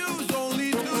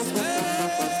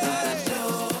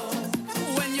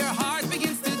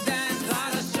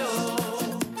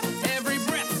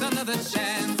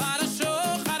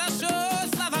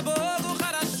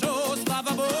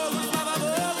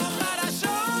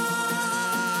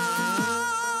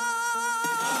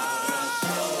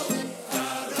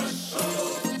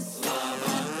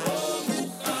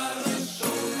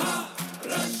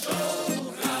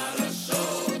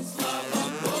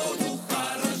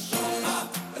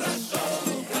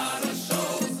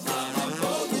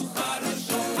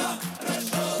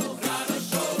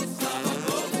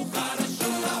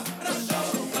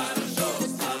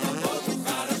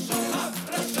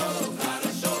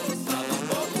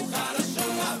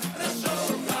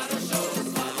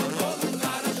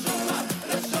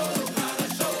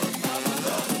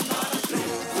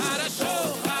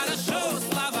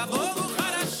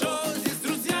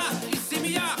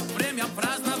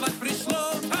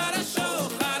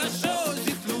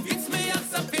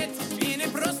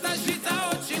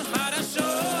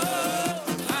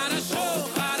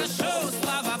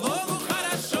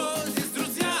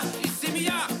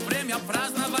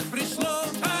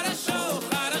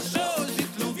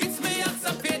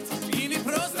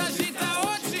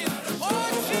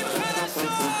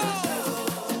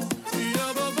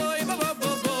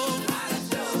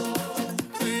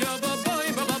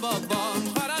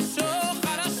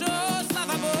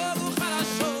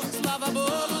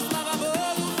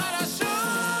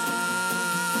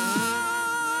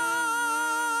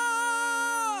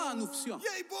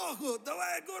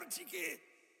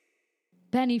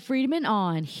Benny Friedman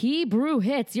on Hebrew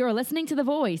Hits. You're listening to the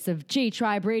voice of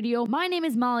J-Tribe Radio. My name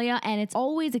is Malia, and it's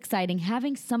always exciting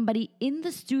having somebody in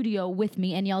the studio with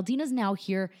me. And Yaldina's now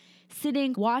here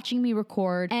sitting, watching me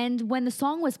record. And when the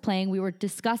song was playing, we were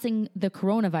discussing the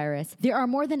coronavirus. There are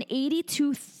more than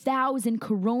 82,000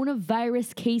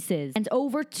 coronavirus cases and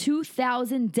over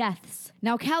 2,000 deaths.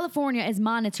 Now, California is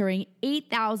monitoring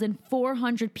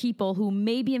 8,400 people who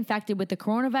may be infected with the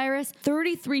coronavirus.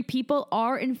 33 people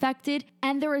are infected,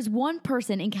 and there is one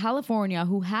person in California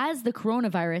who has the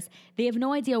coronavirus. They have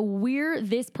no idea where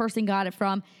this person got it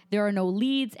from. There are no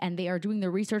leads, and they are doing the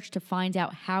research to find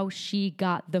out how she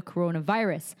got the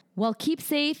coronavirus. Well, keep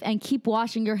safe and keep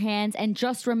washing your hands, and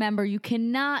just remember, you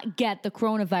cannot get the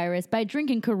coronavirus by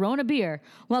drinking Corona beer.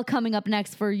 Well, coming up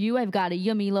next for you, I've got a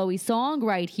Yummy Lowy song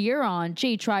right here on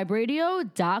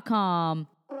jtriberadio.com.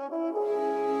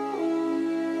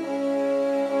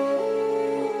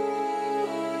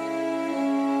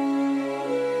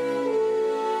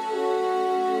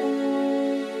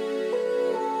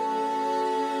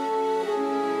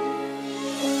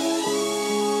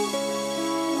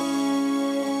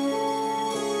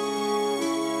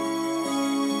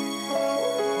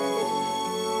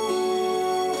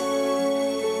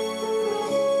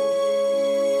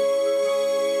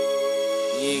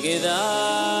 Yigdal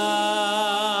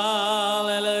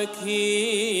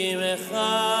Elokim Echai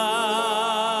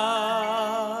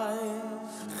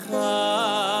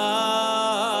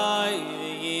Chai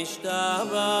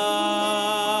Yishtaba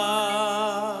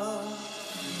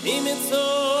Nimitzu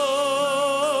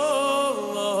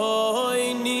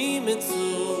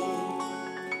Nimitzu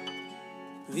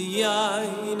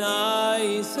V'yayin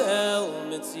Aisel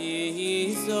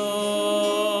Mitzizo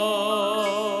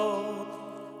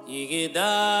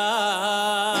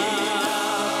Yigdal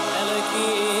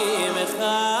Elokim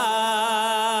Echai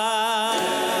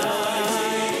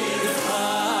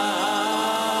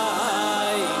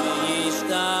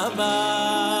Yishtaba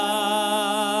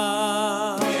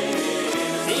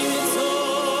Nimitzu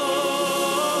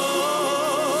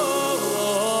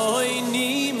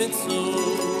Nimitzu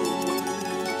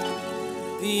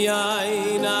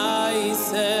V'yayin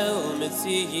Aisel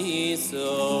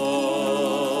Mitzizo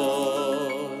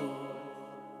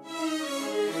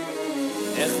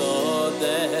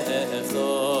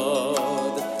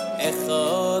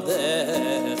Echod,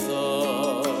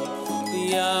 Echod,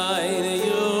 Yain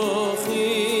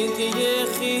Yochid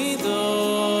Yechido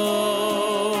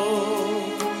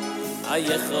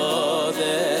Ayechod,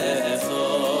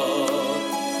 Echod,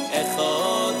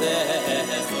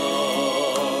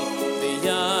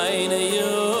 Yain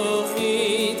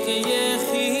Yochid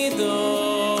Yechido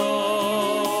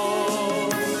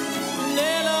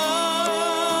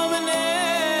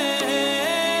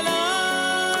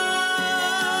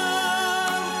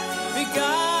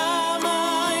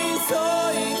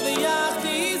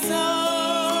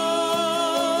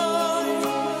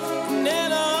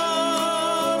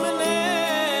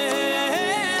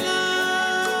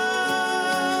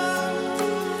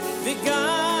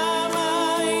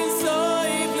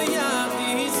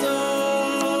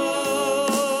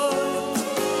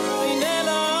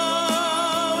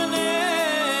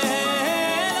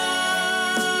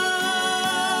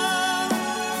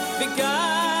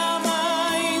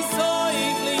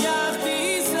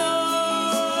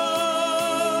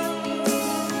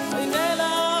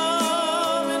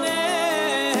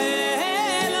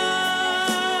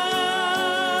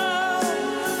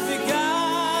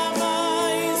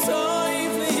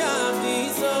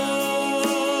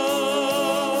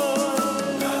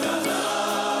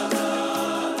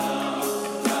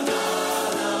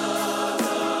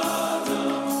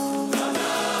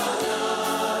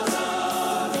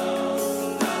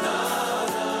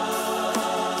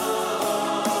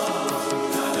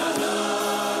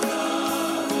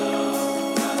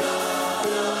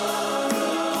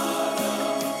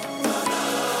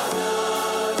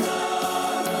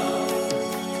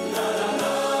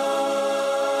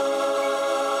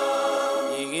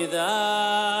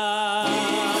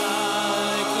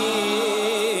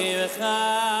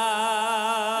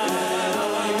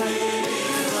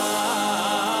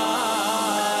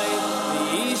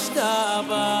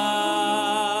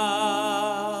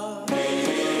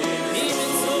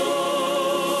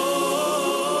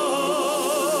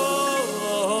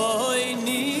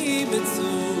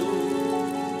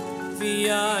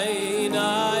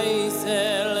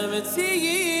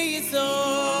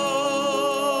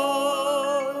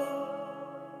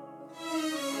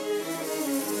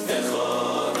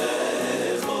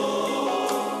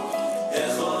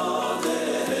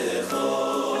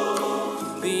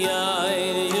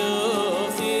V'yayin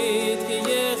yochid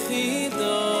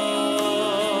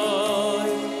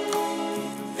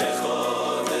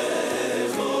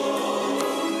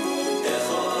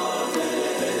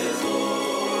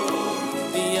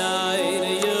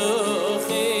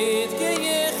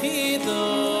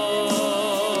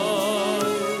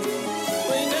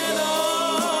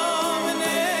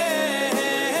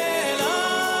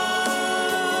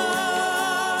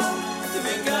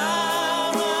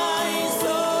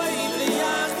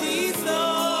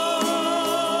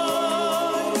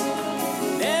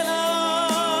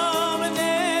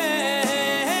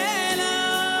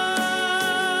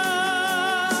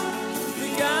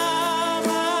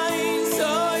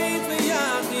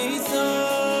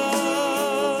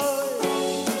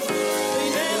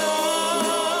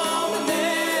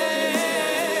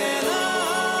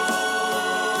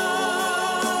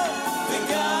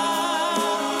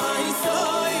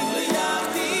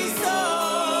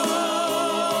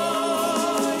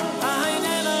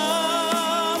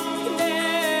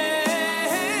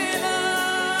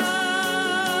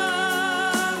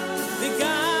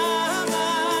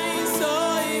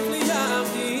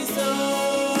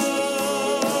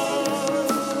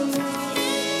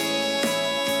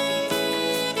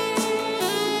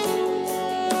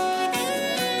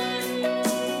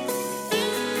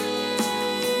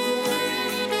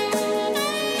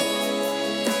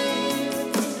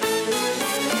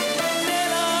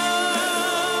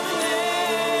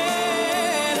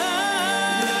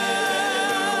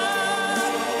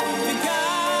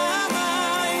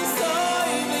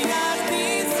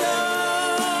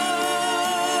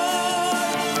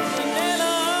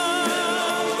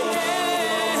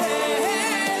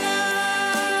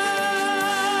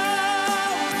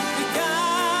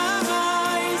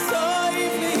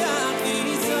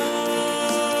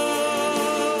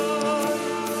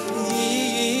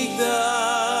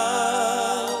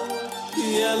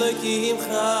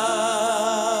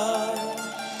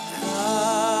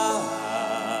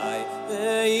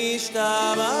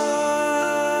השתבח.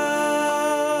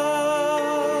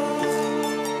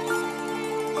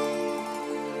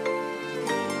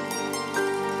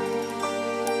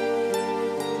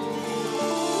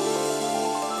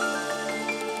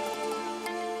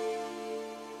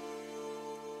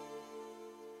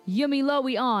 Yumi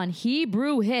Lowy on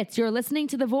Hebrew Hits. You're listening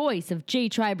to the voice of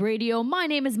J-Tribe Radio. My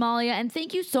name is Malia, and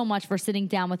thank you so much for sitting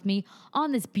down with me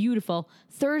on this beautiful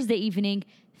Thursday evening,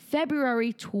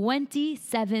 February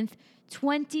 27th,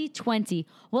 2020.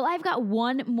 Well, I've got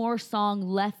one more song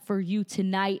left for you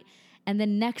tonight, and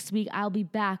then next week I'll be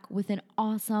back with an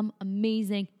awesome,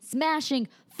 amazing, smashing,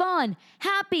 fun,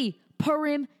 happy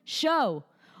Purim show.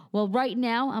 Well, right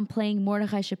now, I'm playing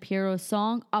Mordechai Shapiro's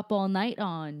song, Up All Night,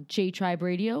 on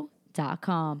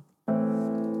jtriberadio.com.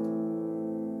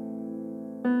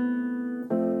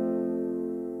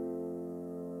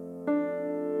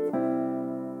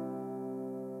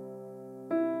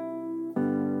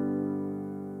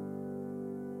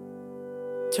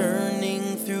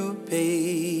 Turning through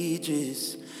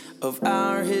pages of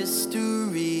our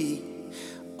history,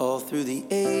 all through the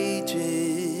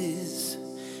ages,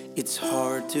 it's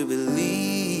hard to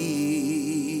believe.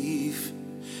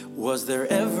 Was there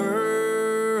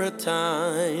ever a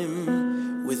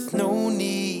time with no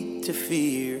need to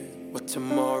fear what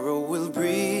tomorrow will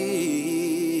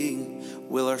bring?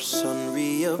 Will our sun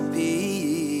reappear?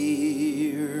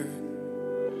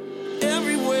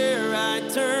 Everywhere I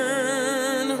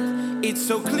turn, it's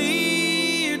so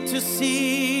clear to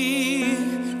see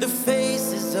the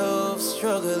faces of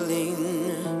struggling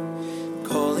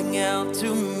calling out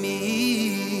to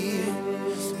me.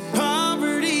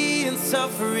 Poverty and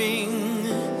suffering,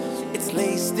 it's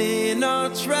laced in our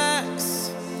tracks.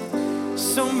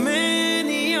 So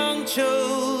many young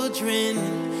children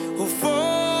who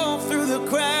fall through the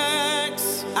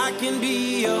cracks. I can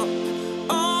be up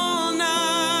all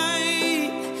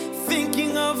night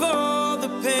thinking of all the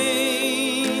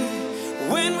pain.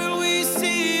 When will we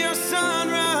see our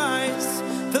sunrise,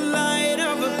 the light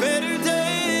of a better day?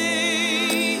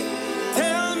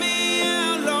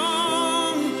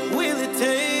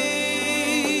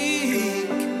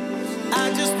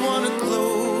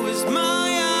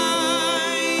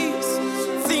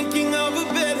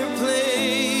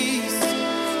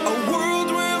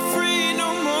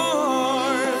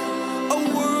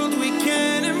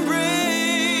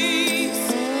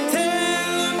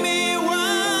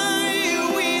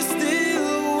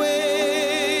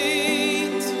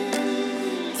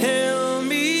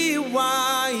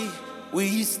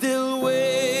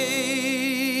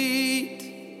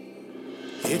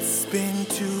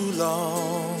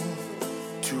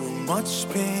 Much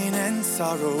pain and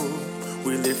sorrow,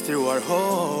 we live through our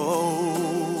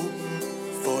hope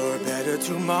for a better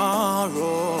tomorrow.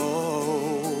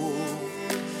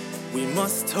 We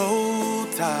must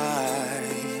hold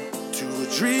tight to a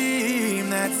dream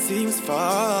that seems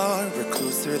far. We're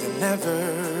closer than ever,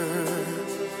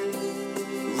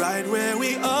 right where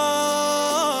we are.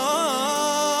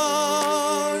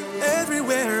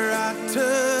 Everywhere I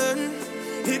turn,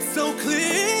 it's so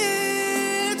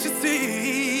clear to see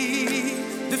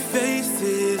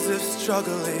faces of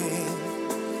struggling,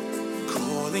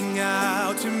 calling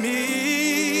out to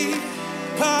me.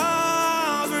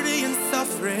 Poverty and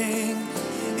suffering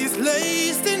is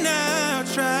laced in our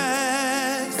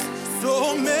tracks.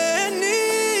 So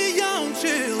many young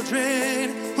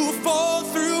children who fall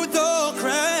through the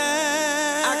cracks.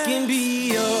 I can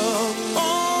be up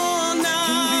all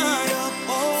night,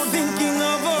 thinking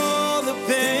of all the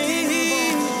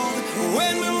pain.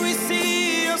 When will we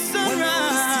see your sunrise?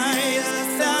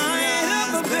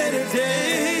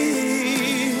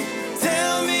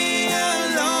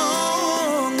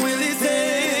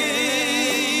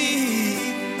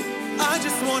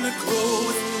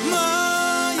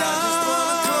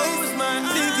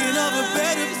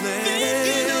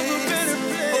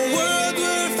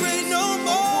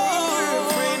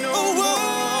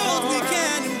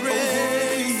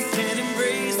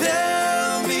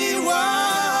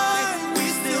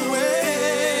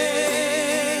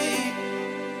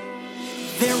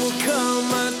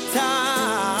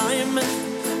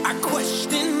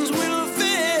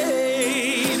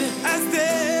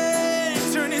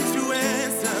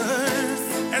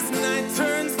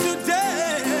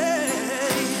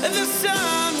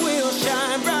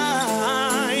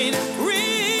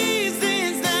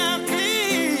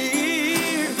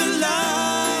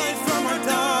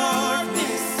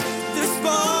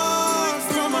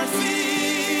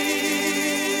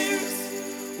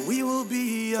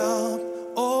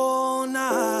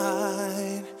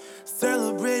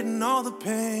 All the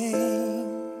pain.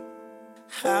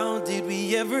 How did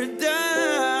we ever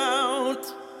doubt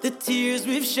the tears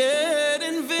we've shed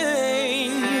in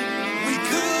vain. We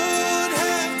could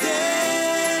have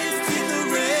danced in the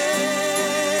rain.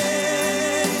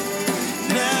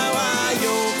 Now I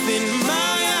open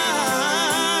my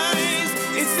eyes,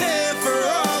 it's there for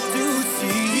all to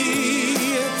see.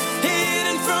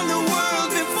 Hidden from the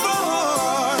world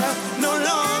before, no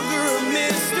longer a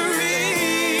mystery.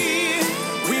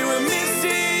 We were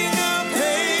missing a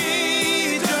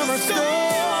page of our story.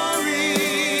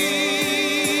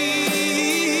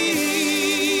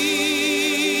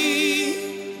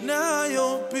 Now I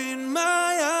open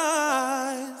my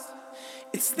eyes.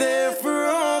 It's there for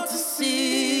all to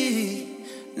see.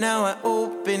 Now I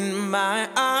open my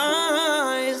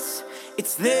eyes.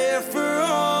 It's there for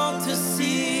all to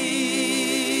see.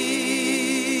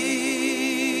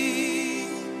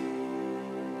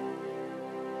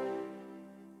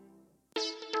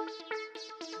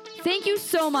 Thank you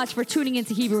so much for tuning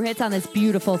into Hebrew Hits on this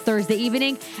beautiful Thursday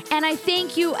evening. And I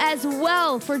thank you as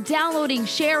well for downloading,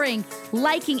 sharing,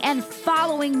 liking, and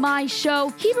following my show.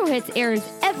 Hebrew Hits airs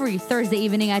every Thursday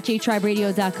evening at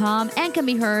jtriberadio.com and can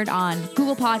be heard on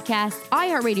Google Podcasts,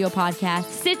 iHeartRadio Podcasts,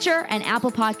 Stitcher, and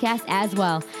Apple Podcasts as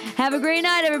well. Have a great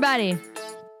night, everybody.